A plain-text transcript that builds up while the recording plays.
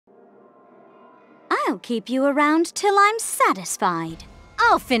I'll keep you around till I'm satisfied.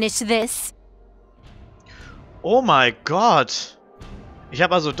 I'll finish this. Oh mein Gott. Ich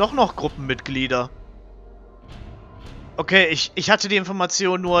habe also doch noch Gruppenmitglieder. Okay, ich hatte die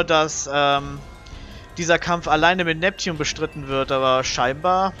Information nur, dass dieser Kampf alleine mit Neptun bestritten wird, aber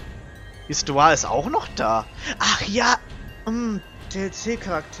scheinbar ist Dua ist auch noch da. Ach ja,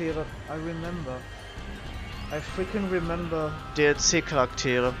 DLC-Charaktere. I remember. I freaking remember.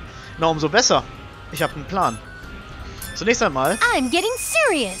 DLC-Charaktere. Na, umso besser. Ich habe einen Plan. Zunächst einmal. I'm getting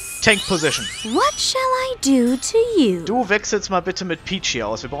serious. Tank Position. What shall I do to you? Du wechselst mal bitte mit Peach hier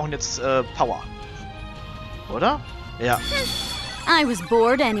aus. Wir brauchen jetzt Power. Oder? Ja. I was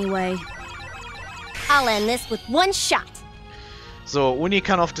bored anyway. I'll end this with one shot. So, Uni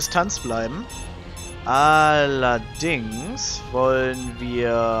kann auf Distanz bleiben. Allerdings wollen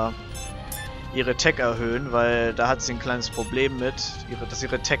wir ihre Tech erhöhen, weil da hat sie ein kleines Problem mit, dass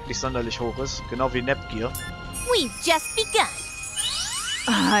ihre Tech nicht sonderlich hoch ist. Genau wie Nepgear. We've just begun.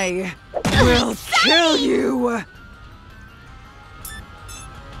 I will kill you!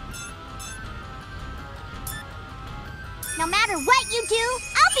 No matter what you do,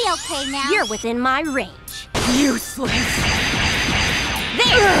 I'll be okay now. You're within my range. Useless!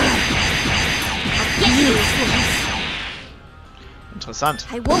 There! I'll get you! Interessant.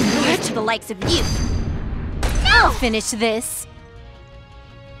 I won't lose to the likes of you. I'll finish this.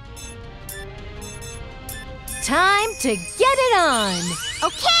 Time to get it on.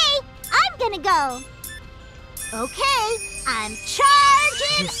 Okay, I'm gonna go. Okay, I'm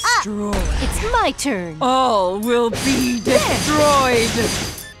charging up. Destroy. It's my turn. All will be destroyed!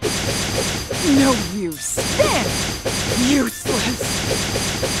 No use. There. Useless!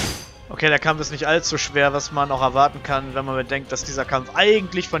 Okay, der Kampf ist nicht allzu schwer, was man auch erwarten kann, wenn man bedenkt, dass dieser Kampf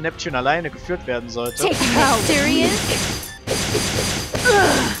eigentlich von Neptun alleine geführt werden sollte. Taking this serious?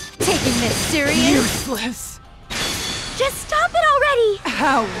 Taking this serious? Useless! Just stop it already!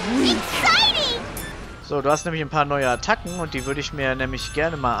 How weak! Exciting! So, du hast nämlich ein paar neue Attacken und die würde ich mir nämlich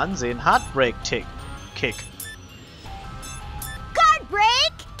gerne mal ansehen. Heartbreak Kick. Guard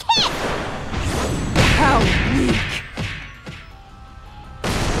break, kick! How weak!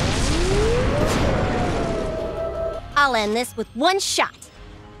 I'll end this with one shot.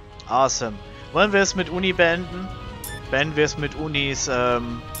 Awesome. Wollen wir es mit Uni beenden? Beenden wir es mit Unis,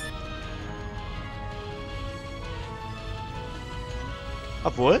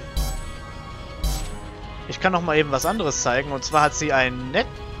 Obwohl? Ich kann noch mal eben was anderes zeigen. Und zwar hat sie einen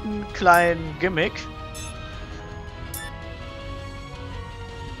netten kleinen Gimmick.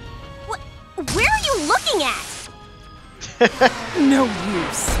 Where are you looking at? No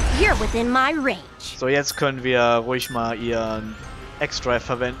use. You're within my range. So, jetzt können wir ruhig mal ihren X-Drive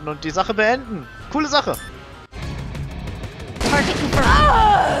verwenden und die Sache beenden. Coole Sache. Target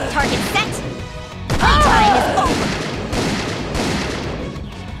confirmed. Target set. Playtime is over.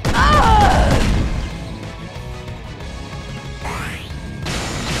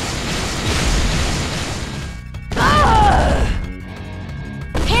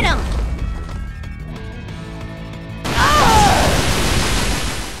 Hit him.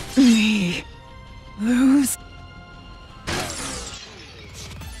 Me. Lose.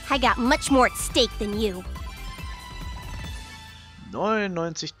 I got much more at stake than you.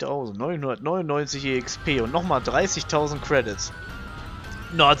 99.999 EXP und nochmal 30.000 Credits.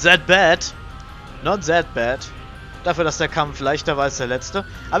 Not that bad. Not that bad. Dafür, dass der Kampf leichter war als der letzte.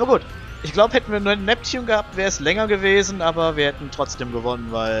 Aber gut, ich glaube, hätten wir nur einen Neptun gehabt, wäre es länger gewesen, aber wir hätten trotzdem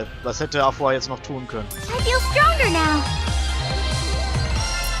gewonnen, weil was hätte Afua jetzt noch tun können? I feel stronger now.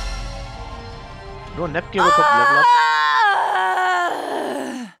 Nur ein Nepgear bekommt Level Up.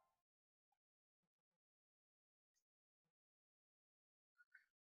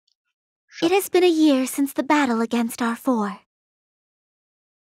 It has been a year since the battle against R4.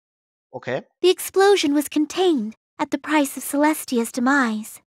 Okay. The explosion was contained at the price of Celestia's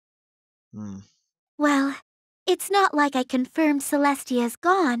demise. Well, it's not like I confirmed Celestia is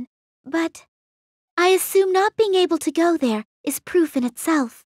gone, but I assume not being able to go there is proof in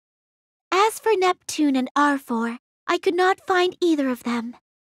itself. As for Neptun and R4, I could not find either of them.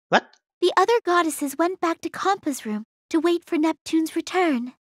 What? The other goddesses went back to Kampa's room to wait for Neptun's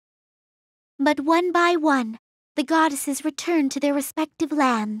return. But one by one, the goddesses returned to their respective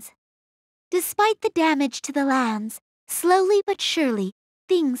lands. Despite the damage to the lands, slowly but surely,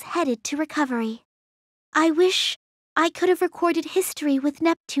 things headed to recovery. I wish I could have recorded history with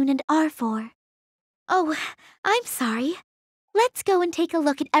Neptun and R4. Oh, I'm sorry. Let's go and take a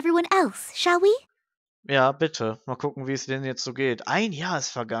look at everyone else, shall we? Ja, bitte. Mal gucken, wie es denen jetzt so geht. Ein Jahr ist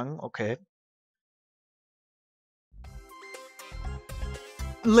vergangen, okay.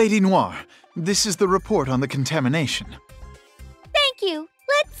 Lady Noire, This is the report on the contamination. Thank you.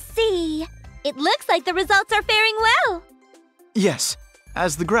 Let's see. It looks like the results are faring well. Yes,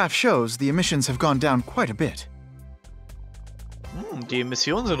 as the graph shows, the emissions have gone down quite a bit. Die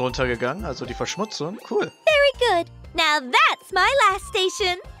Emissionen sind runtergegangen, also die Verschmutzung. Cool. Very good. Now that's my last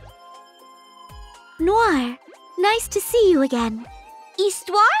station. Noir, nice to see you again.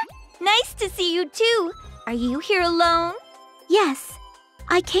 Histoire? Nice to see you too. Are you here alone? Yes,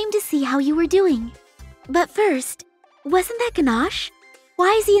 I came to see how you were doing. But first, wasn't that Ganache?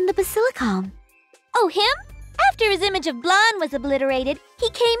 Why is he in the Basilicom? Oh, him? After his image of Blonde was obliterated, he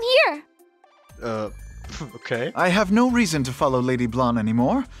came here. Okay. I have no reason to follow Lady Blonde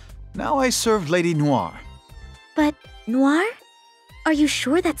anymore. Now I serve Lady Noir. But, Noir? Are you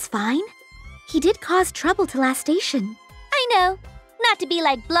sure that's fine? He did cause trouble to last station. I know. Not to be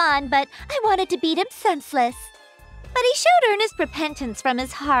like Blonde, but I wanted to beat him senseless. But he showed earnest repentance from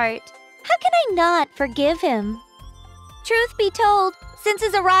his heart. How can I not forgive him? Truth be told, since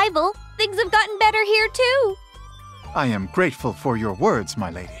his arrival, things have gotten better here too. I am grateful for your words, my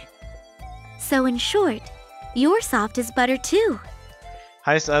lady. So in short, you're soft as butter too.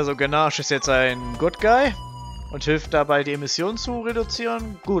 Heißt also, Ganache ist jetzt ein Good Guy und hilft dabei, die Emissionen zu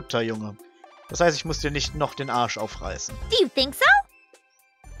reduzieren? Guter Junge. Das heißt, ich muss dir nicht noch den Arsch aufreißen. Do you think so?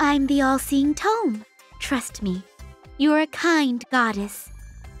 I'm the all-seeing tome. Trust me. You're a kind goddess.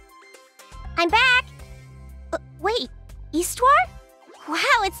 I'm back. Wait, Histoire?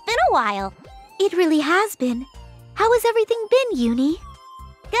 Wow, it's been a while. It really has been. How has everything been, Uni?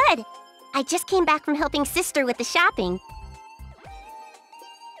 Good. I just came back from helping Sister with the shopping.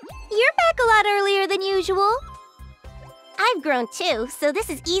 You're back a lot earlier than usual. I've grown too, so this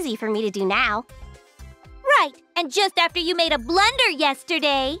is easy for me to do now. Right, and just after you made a blunder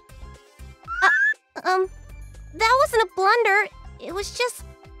yesterday. That wasn't a blunder. It was just,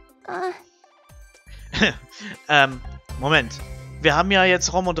 Moment. Wir haben ja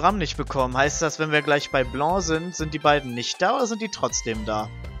jetzt Rom und Ram nicht bekommen. Heißt das, wenn wir gleich bei Blanc sind die beiden nicht da oder sind die trotzdem da?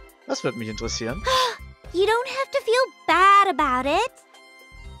 Das würde mich interessieren. You don't have to feel bad about it.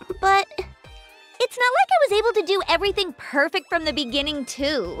 But it's not like I was able to do everything perfect from the beginning,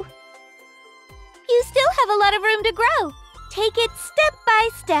 too. You still have a lot of room to grow. Take it step by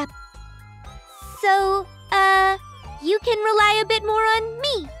step. So, you can rely a bit more on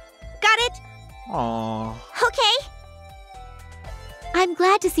me. Got it? Aww. Okay. I'm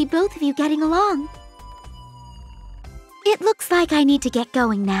glad to see both of you getting along. It looks like I need to get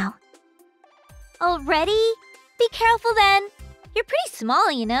going now. Already? Be careful then. You're pretty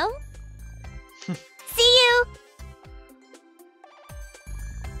small, you know. See you!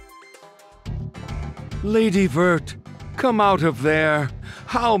 Lady Vert, come out of there.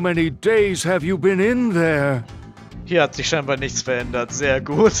 How many days have you been in there? Hier hat sich scheinbar nichts verändert. Sehr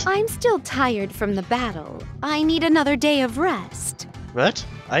gut. I'm still tired from the battle. I need another day of rest. What?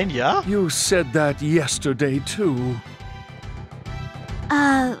 Ein Jahr? You said that yesterday too.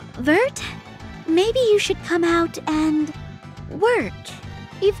 Vert? Maybe you should come out and work.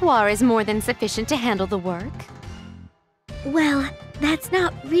 Ivoire is more than sufficient to handle the work. Well, that's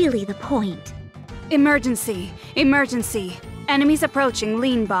not really the point. Emergency! Emergency! Enemies approaching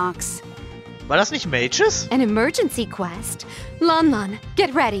lean box. War das nicht Mages? An emergency quest? Lon,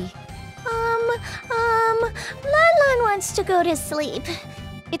 get ready. Lon wants to go to sleep.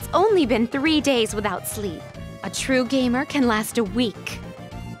 It's only been 3 days without sleep. A true gamer can last a week.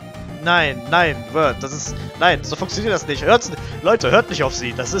 Nein, Vert, das ist... Nein, so funktioniert das nicht. Leute, hört nicht auf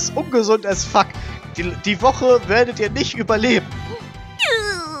sie. Das ist ungesund as fuck. Die Woche werdet ihr nicht überleben.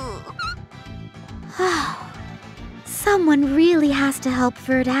 Someone really has to help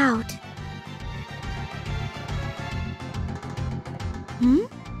Vert out.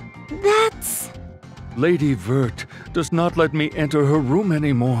 That's... Lady Vert does not let me enter her room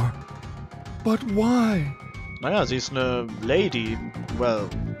anymore. But why? Naja, sie ist eine Lady. Well...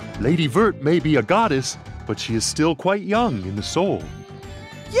 Lady Vert may be a goddess, but she is still quite young in the soul.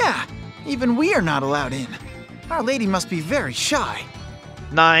 Yeah, even we are not allowed in. Our lady must be very shy.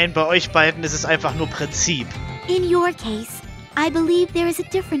 Nein, bei euch beiden ist es einfach nur Prinzip. In your case, I believe there is a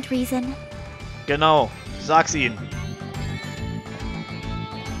different reason. Genau, sag's ihnen.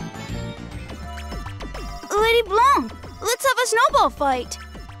 Lady Blonde, let's have a snowball fight.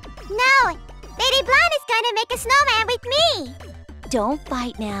 No! Lady Blonde is going to make a snowman with me! Don't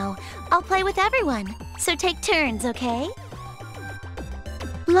fight now. I'll play with everyone. So take turns, okay?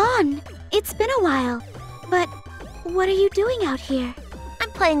 Blonde, it's been a while. But what are you doing out here?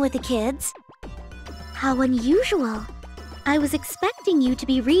 I'm playing with the kids. How unusual. I was expecting you to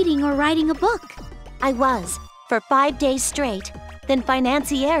be reading or writing a book. I was, for 5 days straight. Then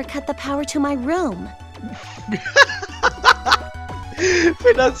Financier cut the power to my room.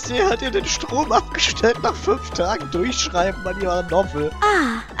 Finanzier hat ihr den Strom abgestellt nach 5 Tagen Durchschreiben an ihrer Novel.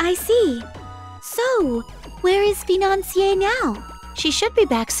 Ah, I see. So, where is Financier now? She should be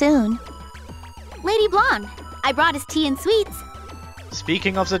back soon. Lady Blonde, I brought us tea and sweets.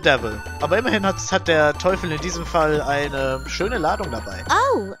 Speaking of the devil. Aber immerhin hat der Teufel in diesem Fall eine schöne Ladung dabei.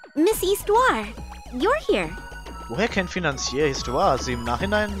 Oh, Miss Histoire, you're here. Woher kennt Financier Histoire? Hat sie im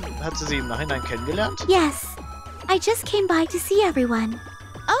Nachhinein kennengelernt? Yes, I just came by to see everyone.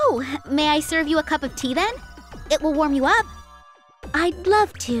 Oh, may I serve you a cup of tea then? It will warm you up. I'd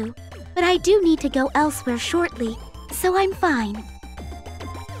love to, but I do need to go elsewhere shortly, so I'm fine.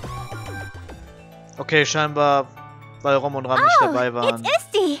 Okay, scheinbar, weil Rom und Ram nicht dabei waren. It's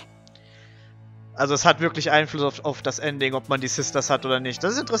Isti! Also es hat wirklich Einfluss auf das Ending, ob man die Sisters hat oder nicht.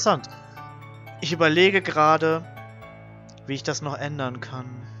 Das ist interessant. Ich überlege gerade, wie ich das noch ändern kann.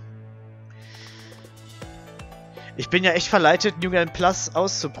 Ich bin ja echt verleitet, New Game Plus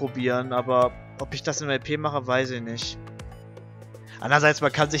auszuprobieren, aber ob ich das im LP mache, weiß ich nicht. Andererseits,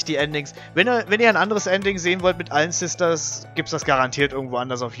 man kann sich die Endings... Wenn ihr ein anderes Ending sehen wollt mit allen Sisters, gibt's das garantiert irgendwo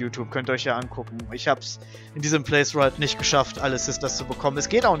anders auf YouTube. Könnt ihr euch ja angucken. Ich hab's in diesem Playthrough halt nicht geschafft, alle Sisters zu bekommen. Es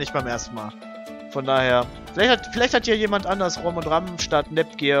geht auch nicht beim ersten Mal. Von daher, vielleicht hat hier jemand anders Rom und Ram statt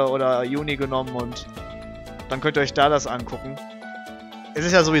Nepgear oder Juni genommen und dann könnt ihr euch da das angucken. Es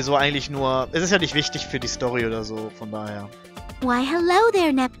ist ja sowieso eigentlich nur... Es ist ja nicht wichtig für die Story oder so, von daher. Why, hello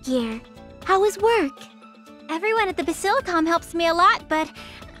there, Nepgear. How is work? Everyone at the Basilicom helps me a lot, but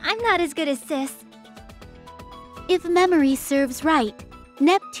I'm not as good as Sis. If memory serves right,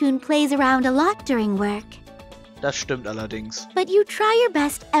 Neptune plays around a lot during work. Das stimmt allerdings. But you try your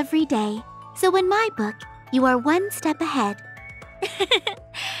best every day, so in my book, you are one step ahead.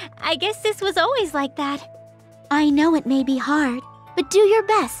 I guess Sis was always like that. I know it may be hard, but do your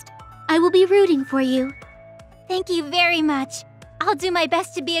best. I will be rooting for you. Thank you very much. I'll do my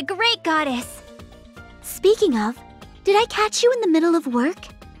best to be a great goddess. Speaking of, did I catch you in the middle of work?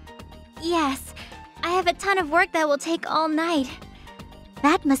 Yes, I have a ton of work that will take all night.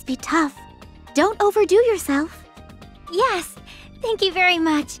 That must be tough. Don't overdo yourself. Yes, thank you very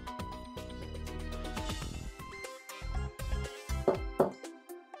much.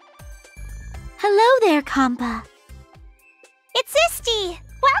 Hello there, Kampa. It's Isti!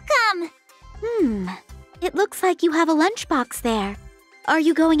 Welcome! It looks like you have a lunchbox there. Are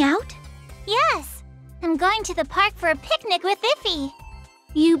you going out? Yes, I'm going to the park for a picnic with Iffy.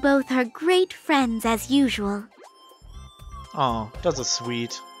 You both are great friends as usual. Oh, das ist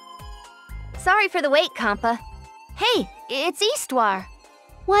sweet. Sorry for the wait, Kampa. Hey, it's Histoire.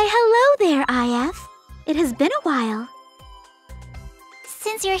 Why, hello there, IF. It has been a while.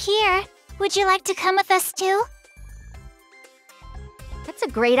 Since you're here, would you like to come with us too? That's a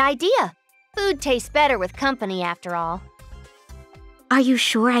great idea. Food tastes better with company, after all. Are you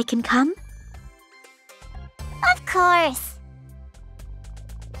sure I can come? Of course.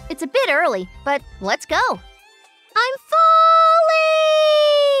 It's a bit early, but let's go. I'm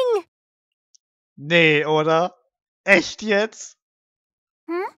falling! Nee, oder? Echt jetzt?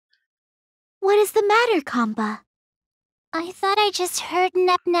 What is the matter, Kampa? I thought I just heard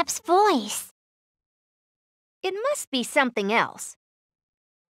Nep's voice. It must be something else.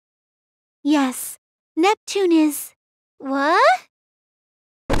 Yes, Neptune is... What?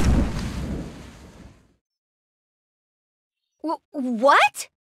 What?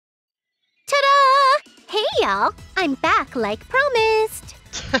 Ta-da! Hey, y'all. I'm back like promised.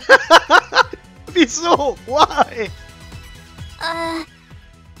 Wieso? Why?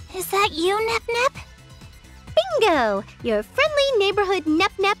 Is that you, Nep? Bingo! Your friendly neighborhood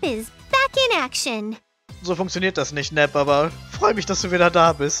Nep is back in action. So funktioniert das nicht, Nep, aber freue mich, dass du wieder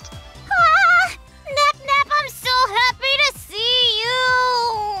da bist. Ah! Nep, I'm so happy to see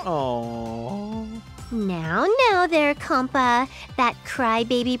you! Oh. Now there, Kampa. That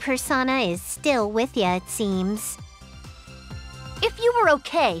crybaby persona is still with ya, it seems. If you were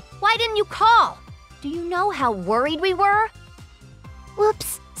okay, why didn't you call? Do you know how worried we were?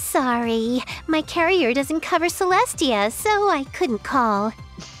 Whoops, sorry. My carrier doesn't cover Celestia, so I couldn't call.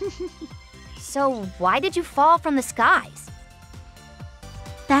 So why did you fall from the skies?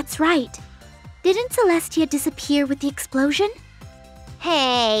 That's right. Didn't Celestia disappear with the explosion?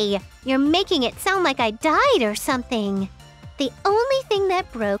 Hey, you're making it sound like I died or something. The only thing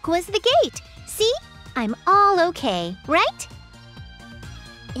that broke was the gate. See? I'm all okay, right?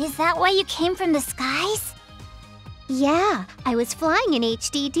 Is that why you came from the skies? Yeah, I was flying in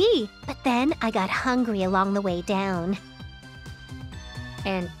HDD, but then I got hungry along the way down.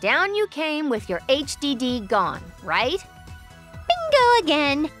 And down you came with your HDD gone, right?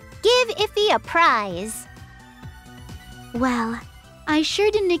 again. Give Iffy a prize. Well, I sure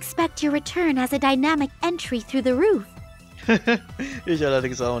didn't expect your return as a dynamic entry through the roof. Ich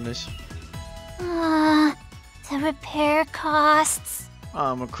allerdings auch nicht. The repair costs.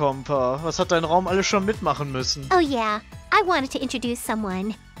 Arme Kompa, was hat dein Raum alles schon mitmachen müssen? Oh yeah, I wanted to introduce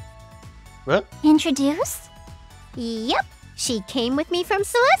someone. What? Introduce? Yep, she came with me from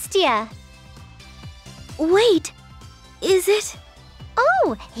Celestia. Wait, is it?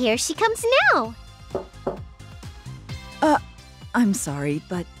 Oh, here she comes now. I'm sorry,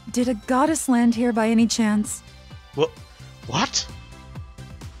 but did a goddess land here by any chance? What?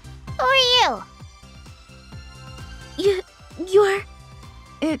 Who are you? You're...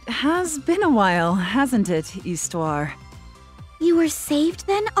 It has been a while, hasn't it, Histoire? You were saved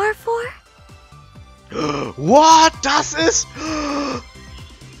then, R4? What? Das ist...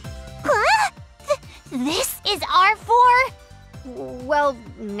 Huh? This is R4? Well,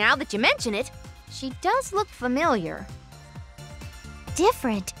 now that you mention it, she does look familiar.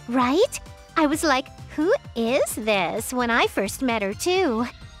 Different, right? I was like, who is this when I first met her too?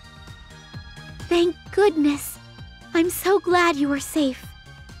 Thank goodness. I'm so glad you were safe.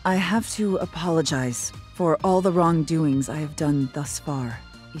 I have to apologize for all the wrongdoings I have done thus far,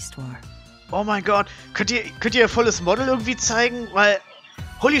 Histoire. Oh mein Gott, könnt ihr ihr volles Model irgendwie zeigen? Weil,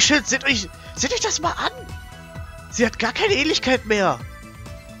 holy shit, seht euch das mal an! Sie hat gar keine Ähnlichkeit mehr.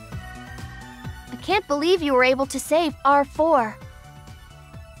 I can't believe you were able to save R4.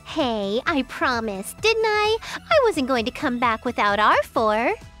 Hey, I promised, didn't I? I wasn't going to come back without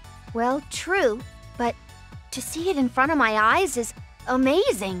R4. Well, true, but to see it in front of my eyes is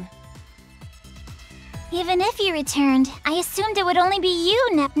amazing. Even if you returned, I assumed it would only be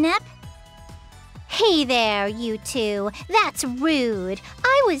you, Nep Nep. Hey there, you two. That's rude.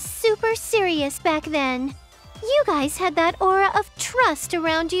 I was super serious back then. You guys had that aura of trust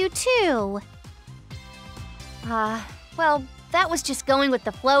around you too. Well, that was just going with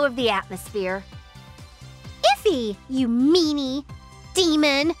the flow of the atmosphere. Iffy, you meanie,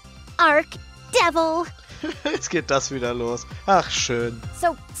 demon, arc, devil. Jetzt geht das wieder los. Ach, schön.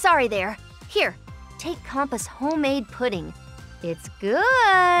 So, sorry there. Here, take Kompa's homemade pudding. It's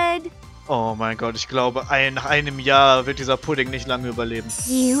good. Oh mein Gott, ich glaube, nach einem Jahr wird dieser Pudding nicht lange überleben.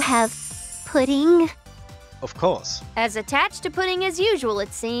 You have pudding? Of course. As attached to pudding as usual,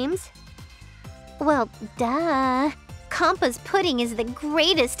 it seems. Well, duh. Kompa's pudding is the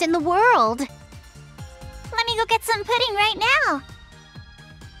greatest in the world. Let me go get some pudding right now.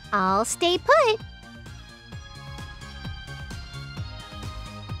 I'll stay put.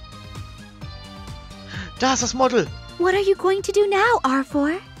 Da ist das Model. What are you going to do now,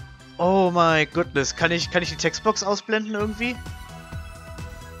 R4? Oh my goodness. Kann ich die Textbox ausblenden irgendwie?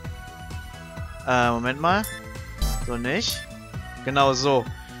 Moment mal. So nicht. Genau so.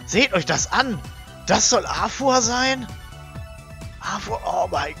 Seht euch das an. Das soll Afur sein? Afur, oh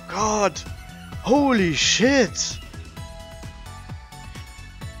mein Gott. Holy shit.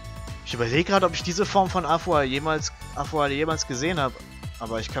 Ich überlege gerade, ob ich diese Form von Afur jemals gesehen habe.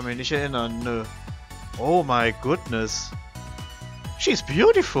 Aber ich kann mich nicht erinnern. Nö. Oh my goodness. She's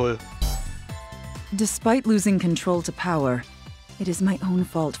beautiful. Despite losing control to power, it is my own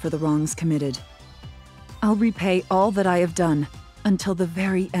fault for the wrongs committed. I'll repay all that I have done until the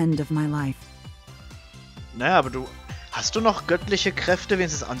very end of my life. Naja, aber hast du noch göttliche Kräfte,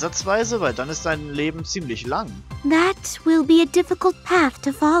 wenigstens ansatzweise? Weil dann ist dein Leben ziemlich lang. That will be a difficult path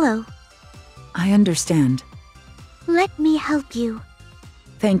to follow. I understand. Let me help you.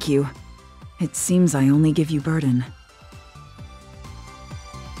 Thank you. It seems I only give you burden.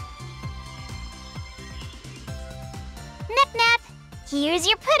 Nep Nep, here's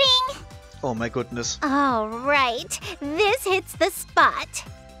your pudding. Oh my goodness. All right, this hits the spot.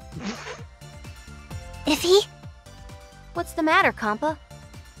 Iffy? What's the matter, Kompa?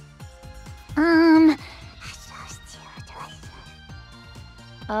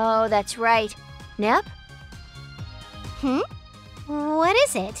 Oh, that's right. Nep? What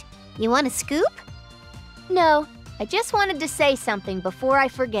is it? You want a scoop? No, I just wanted to say something before I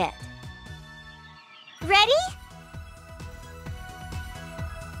forget. Ready?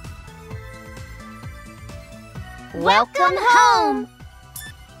 Welcome home!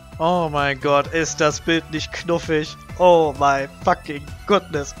 Oh mein Gott, ist das Bild nicht knuffig? Oh my fucking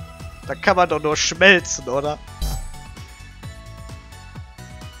goodness. Da kann man doch nur schmelzen, oder?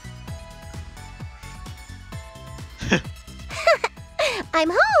 I'm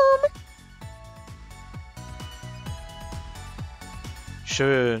home!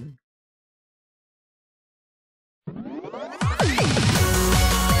 Schön.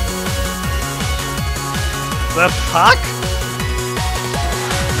 The fuck?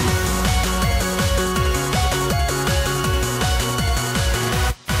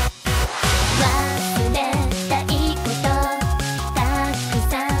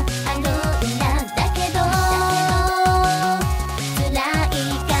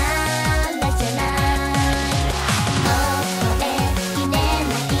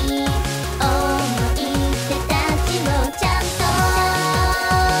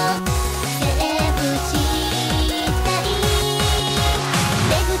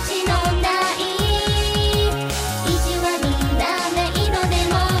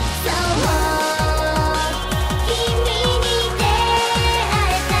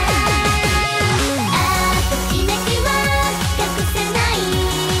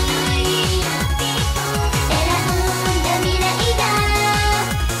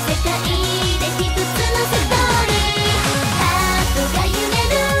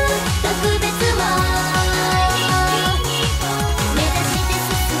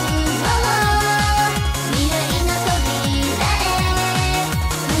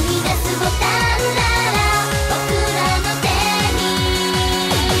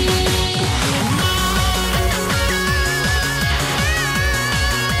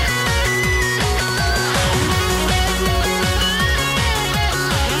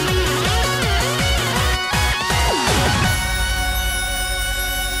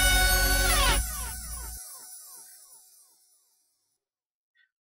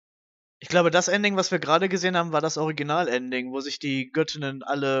 Ich glaube, das Ending, was wir gerade gesehen haben, war das Original-Ending, wo sich die Göttinnen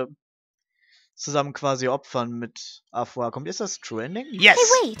alle zusammen quasi opfern mit Afua. Kommt jetzt das True Ending? Yes!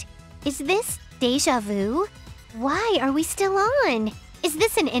 Hey, wait! Is this déjà vu? Why are we still on? Is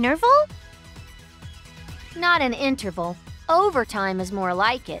this an interval? Not an interval. Overtime is more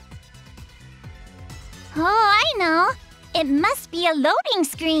like it. Oh, I know. It must be a loading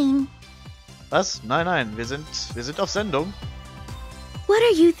screen. Was? Nein, nein, wir sind auf Sendung. What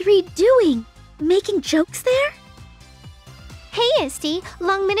are you three doing? Making jokes there? Hey, Isti,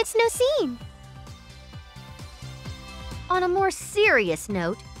 long minutes no seen. On a more serious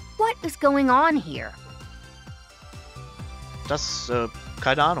note, what is going on here? Das,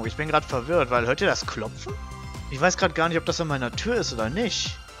 keine Ahnung, ich bin gerade verwirrt, weil hört ihr das Klopfen? Ich weiß gerade gar nicht, ob das an meiner Tür ist oder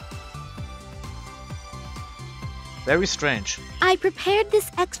nicht. Very strange. I prepared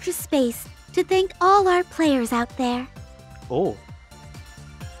this extra space to thank all our players out there. Oh.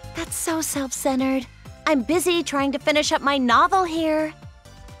 That's so self-centered. I'm busy trying to finish up my novel here.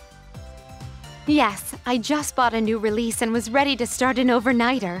 Yes, I just bought a new release and was ready to start an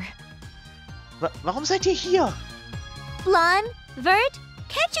overnighter. Warum seid ihr hier? Blonde, Vert,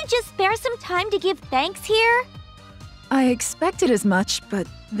 can't you just spare some time to give thanks here? I expected as much, but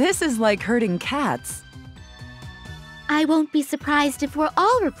this is like herding cats. I won't be surprised if we're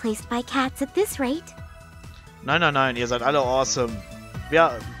all replaced by cats at this rate. Nein, nein, nein, ihr seid alle awesome.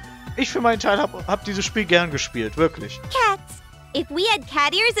 Ja, ich für meinen Teil hab dieses Spiel gern gespielt, wirklich. Cats. If we had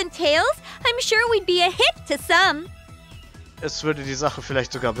cat ears and tails, I'm sure we'd be a hit to some. Es würde die Sache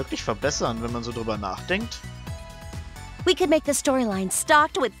vielleicht sogar wirklich verbessern, wenn man so drüber nachdenkt. We could make the storyline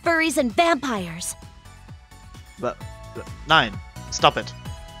stocked with furries and vampires. Nein, stop it.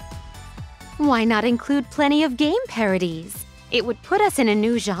 Why not include plenty of game parodies? It would put us in a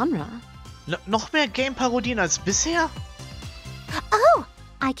new genre. Noch mehr Game-Parodien als bisher? Oh,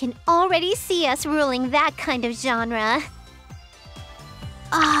 I can already see us ruling that kind of genre.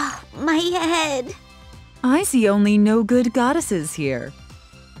 Ah, my head. I see only no good goddesses here.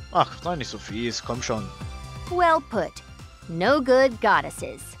 Ach, sei nicht so fies, komm schon. Well put. No good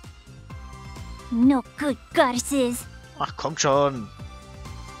goddesses. No good goddesses. Ach, komm schon.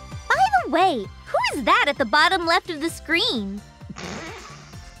 By the way, who is that at the bottom left of the screen?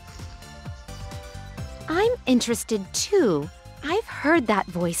 I'm interested too. I've heard that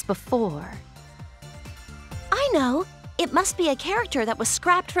voice before. I know. It must be a character that was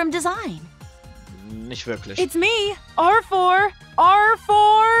scrapped from design. Nicht wirklich. It's me, R4!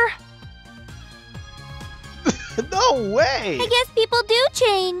 R4! No way! I guess people do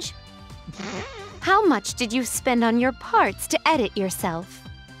change. How much did you spend on your parts to edit yourself?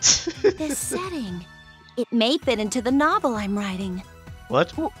 This setting. It may fit into the novel I'm writing.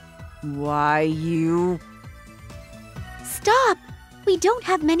 What? Why, you... Stop! We don't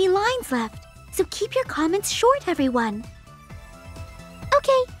have many lines left, so keep your comments short, everyone.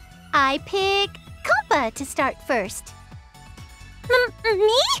 Okay, I pick Compa to start first.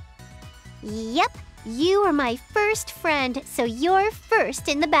 Me? Yep, you are my first friend, so you're first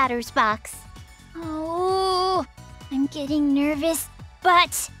in the batter's box. Oh, I'm getting nervous,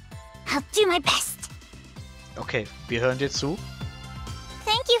 but I'll do my best. Okay, wir hören dir zu.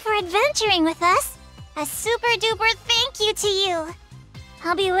 Thank you for adventuring with us. A super duper thank you to you.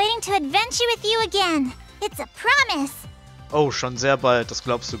 I'll be waiting to adventure with you again. It's a promise. Oh, schon sehr bald, das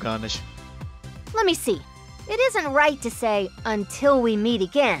glaubst du gar nicht. Let me see. It isn't right to say, until we meet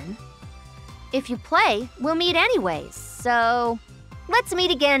again. If you play, we'll meet anyways, so let's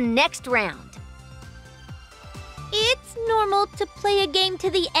meet again next round. It's normal to play a game to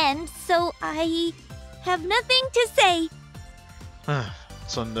the end, so I have nothing to say.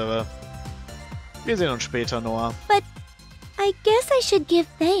 Zundere. Wir sehen uns später, Noah. But I guess I should give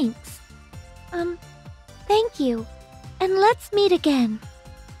thanks. Thank you. And let's meet again.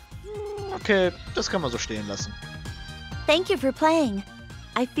 Okay, das kann man so stehen lassen. Thank you for playing.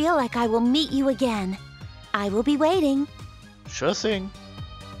 I feel like I will meet you again. I will be waiting. Sure thing.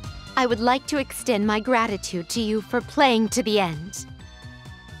 I would like to extend my gratitude to you for playing to the end.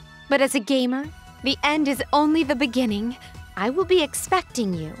 But as a gamer, the end is only the beginning. I will be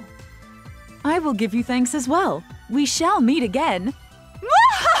expecting you. I will give you thanks as well. We shall meet again.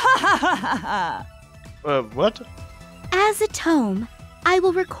 What? As a tome, I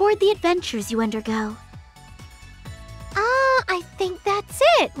will record the adventures you undergo. I think that's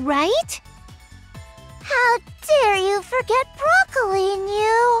it, right? How dare you forget broccoli in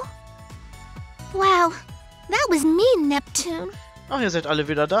you? Wow, that was mean, Neptune. Ach, ihr seid alle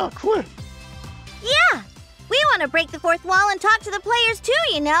wieder da. Cool. Yeah, we want to break the fourth wall and talk to the players too,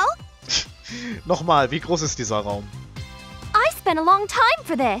 you know? Nochmal, wie groß ist dieser Raum? I spent a long time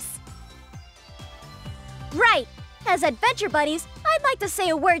for this. Right. As adventure buddies, I'd like to say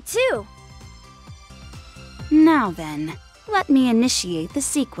a word too. Now then, let me initiate the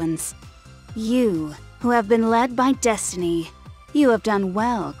sequence. You, who have been led by destiny, you have done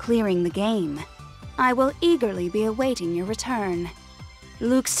well clearing the game. I will eagerly be awaiting your return.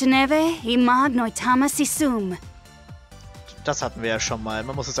 Lux teneve imag noitama sisum. Das hatten wir ja schon mal.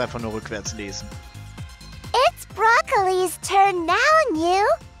 Man muss es einfach nur rückwärts lesen. It's Broccoli's turn now, New.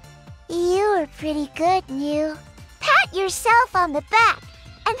 You were pretty good, New. Pat yourself on the back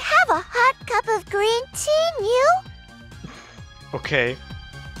and have a hot cup of green tea, New. Okay.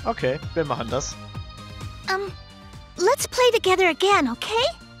 Okay, wir machen das. Let's play together again, okay?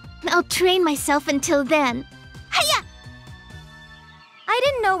 I'll train myself until then. Hiya! I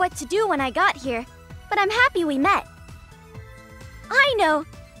didn't know what to do when I got here, but I'm happy we met. I know.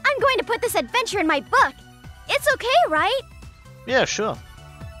 I'm going to put this adventure in my book. It's okay, right? Yeah, sure.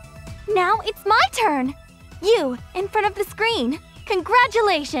 Now it's my turn. You, in front of the screen.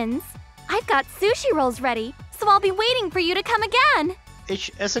 Congratulations. I've got sushi rolls ready, so I'll be waiting for you to come again.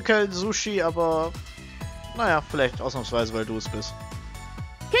 Ich esse kein Sushi, aber naja, vielleicht ausnahmsweise, weil du es bist.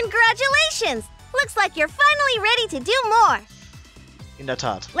 Congratulations! Looks like you're finally ready to do more. In der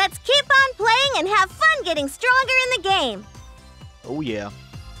Tat. Let's keep on playing and have fun getting stronger in the game. Oh yeah.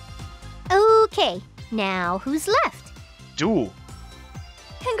 Okay, now who's left? Du.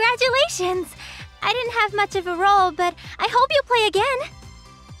 Congratulations! I didn't have much of a role, but I hope you play again.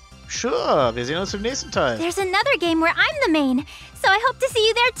 Sure, wir sehen uns im nächsten Teil. There's another game where I'm the main, so I hope to see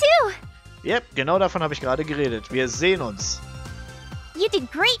you there too. Yep, genau davon habe ich gerade geredet. Wir sehen uns. You did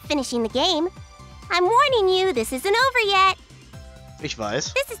great finishing the game. I'm warning you, this isn't over yet. Ich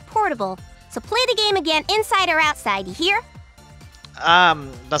weiß. This is portable, so play the game again inside or outside, you hear?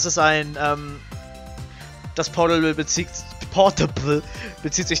 Das ist ein, das Portable bezieht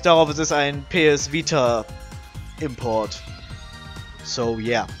sich darauf, es ist ein PS Vita Import. So,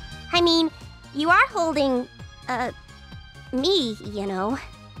 yeah. I mean, you are holding, me, you know.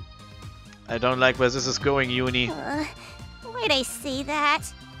 I don't like where this is going, Uni. Why'd I say that?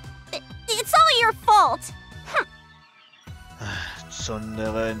 It's all your fault!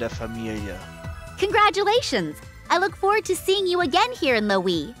 Zundere in der Familie. Congratulations! I look forward to seeing you again here in the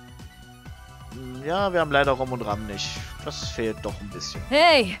Wii. Ja, wir haben leider Rum und Ram nicht. Das fehlt doch ein bisschen.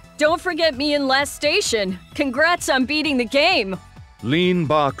 Hey, don't forget me in last station. Congrats on beating the game.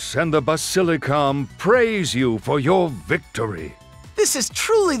 Leanbox and the Basilicom praise you for your victory. This is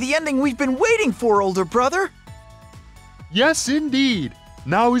truly the ending we've been waiting for, older brother. Yes, indeed.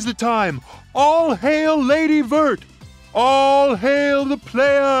 Now is the time. All hail Lady Vert. All hail the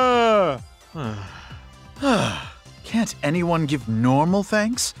player. Can't anyone give normal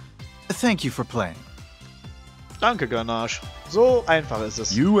thanks? Thank you for playing. Danke, Ganache. So einfach ist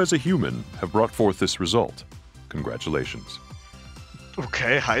es. You as a human have brought forth this result. Congratulations.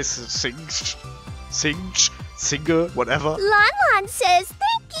 Okay, heißt Singe, whatever. Lan says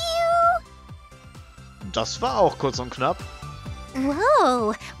thank you. Das war auch kurz und knapp.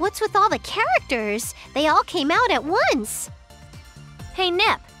 Whoa, what's with all the characters? They all came out at once. Hey,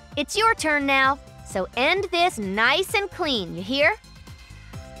 Nip, it's your turn now. So end this nice and clean, you hear?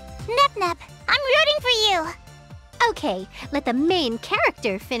 Nep, I'm rooting for you. Okay, let the main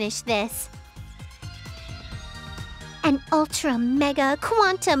character finish this. An ultra mega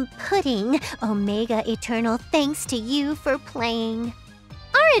quantum pudding, Omega Eternal, thanks to you for playing.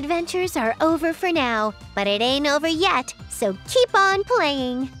 Our adventures are over for now, but it ain't over yet, so keep on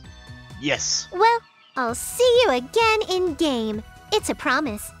playing. Yes. Well, I'll see you again in game. It's a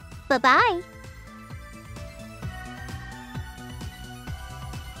promise. Bye-bye.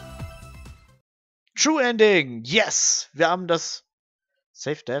 True Ending! Yes! Wir haben das...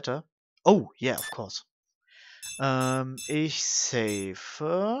 Save Data? Oh, yeah, of course. Ich save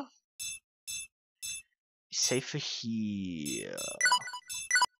hier.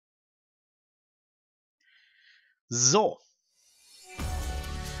 So.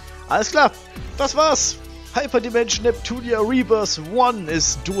 Alles klar. Das war's. Hyperdimension Neptunia Re 1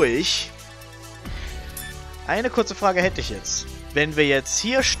 ist durch. Eine kurze Frage hätte ich jetzt. Wenn wir jetzt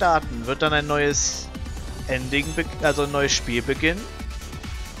hier starten, wird dann ein neues Ending, also ein neues Spiel beginnen?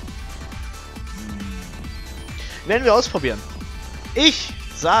 Werden wir ausprobieren. Ich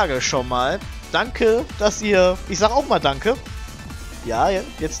sage schon mal, danke, dass ihr... Ich sage auch mal danke. Ja,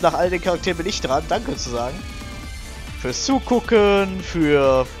 jetzt nach all den Charakteren bin ich dran, danke zu sagen. Fürs Zugucken,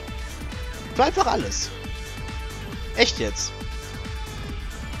 für einfach alles. Echt jetzt.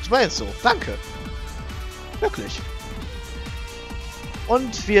 Ich meine es so. Danke. Wirklich.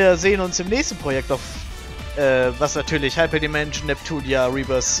 Und wir sehen uns im nächsten Projekt auf, was natürlich Hyperdimension Neptunia Re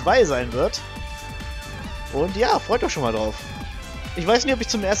 2 sein wird. Und ja, freut euch schon mal drauf. Ich weiß nicht, ob ich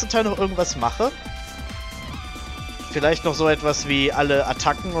zum ersten Teil noch irgendwas mache. Vielleicht noch so etwas wie alle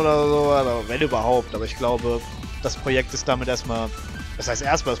Attacken oder so, aber wenn überhaupt. Aber ich glaube, das Projekt ist damit erstmal... Das heißt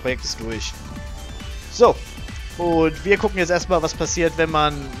erstmal, das Projekt ist durch. So. Und wir gucken jetzt erstmal, was passiert, wenn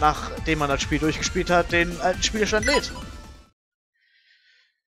man, nachdem man das Spiel durchgespielt hat, den alten Spielstand lädt.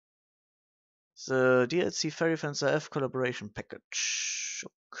 The DLC Fairy Fencer F Collaboration Package.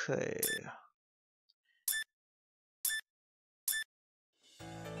 Okay.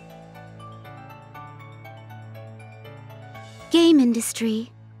 Game Industry.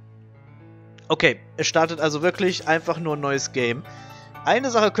 Okay, es startet also wirklich einfach nur ein neues Game.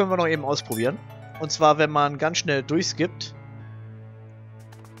 Eine Sache können wir noch eben ausprobieren. Und zwar, wenn man ganz schnell durchskippt,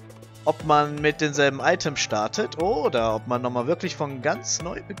 ob man mit denselben Items startet oder ob man nochmal wirklich von ganz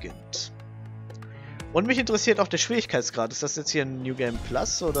neu beginnt. Und mich interessiert auch der Schwierigkeitsgrad. Ist das jetzt hier ein New Game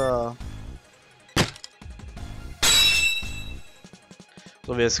Plus oder...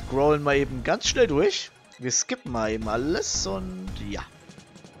 So, wir scrollen mal eben ganz schnell durch. Wir skippen mal eben alles und ja.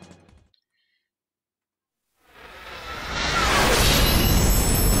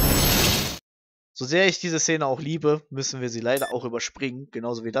 So sehr ich diese Szene auch liebe, müssen wir sie leider auch überspringen.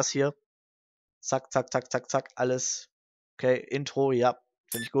 Genauso wie das hier. Zack, zack, zack, zack, zack, alles. Okay, Intro, ja,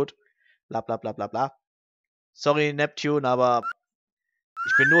 finde ich gut. Bla bla bla bla bla. Sorry, Neptune, aber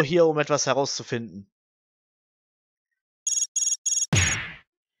ich bin nur hier, um etwas herauszufinden.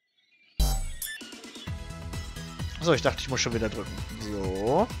 So, ich dachte, ich muss schon wieder drücken.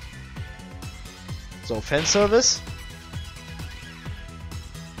 So. So, Fanservice.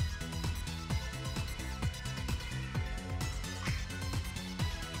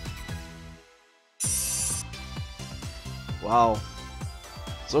 Wow.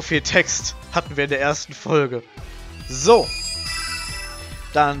 So viel Text hatten wir in der ersten Folge. So.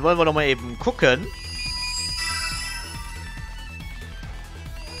 Dann wollen wir noch mal eben gucken.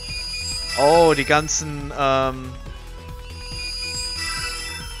 Oh, die ganzen,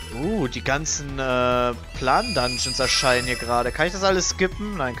 die ganzen, Plan-Dungeons erscheinen hier gerade. Kann ich das alles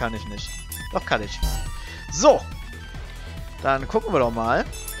skippen? Nein, kann ich nicht. Doch, kann ich. So. Dann gucken wir doch mal.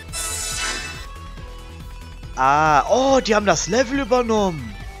 Ah, oh, die haben das Level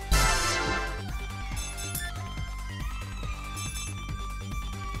übernommen.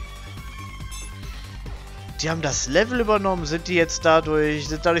 Die haben das Level übernommen. Sind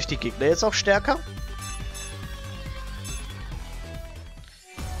dadurch die Gegner jetzt auch stärker?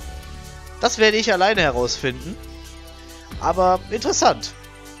 Das werde ich alleine herausfinden. Aber interessant.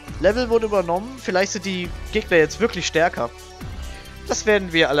 Level wurde übernommen. Vielleicht sind die Gegner jetzt wirklich stärker. Das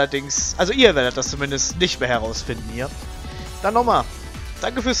werden wir allerdings... Also ihr werdet das zumindest nicht mehr herausfinden hier. Dann nochmal.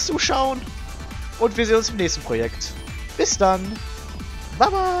 Danke fürs Zuschauen. Und wir sehen uns im nächsten Projekt. Bis dann.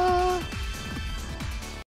 Baba.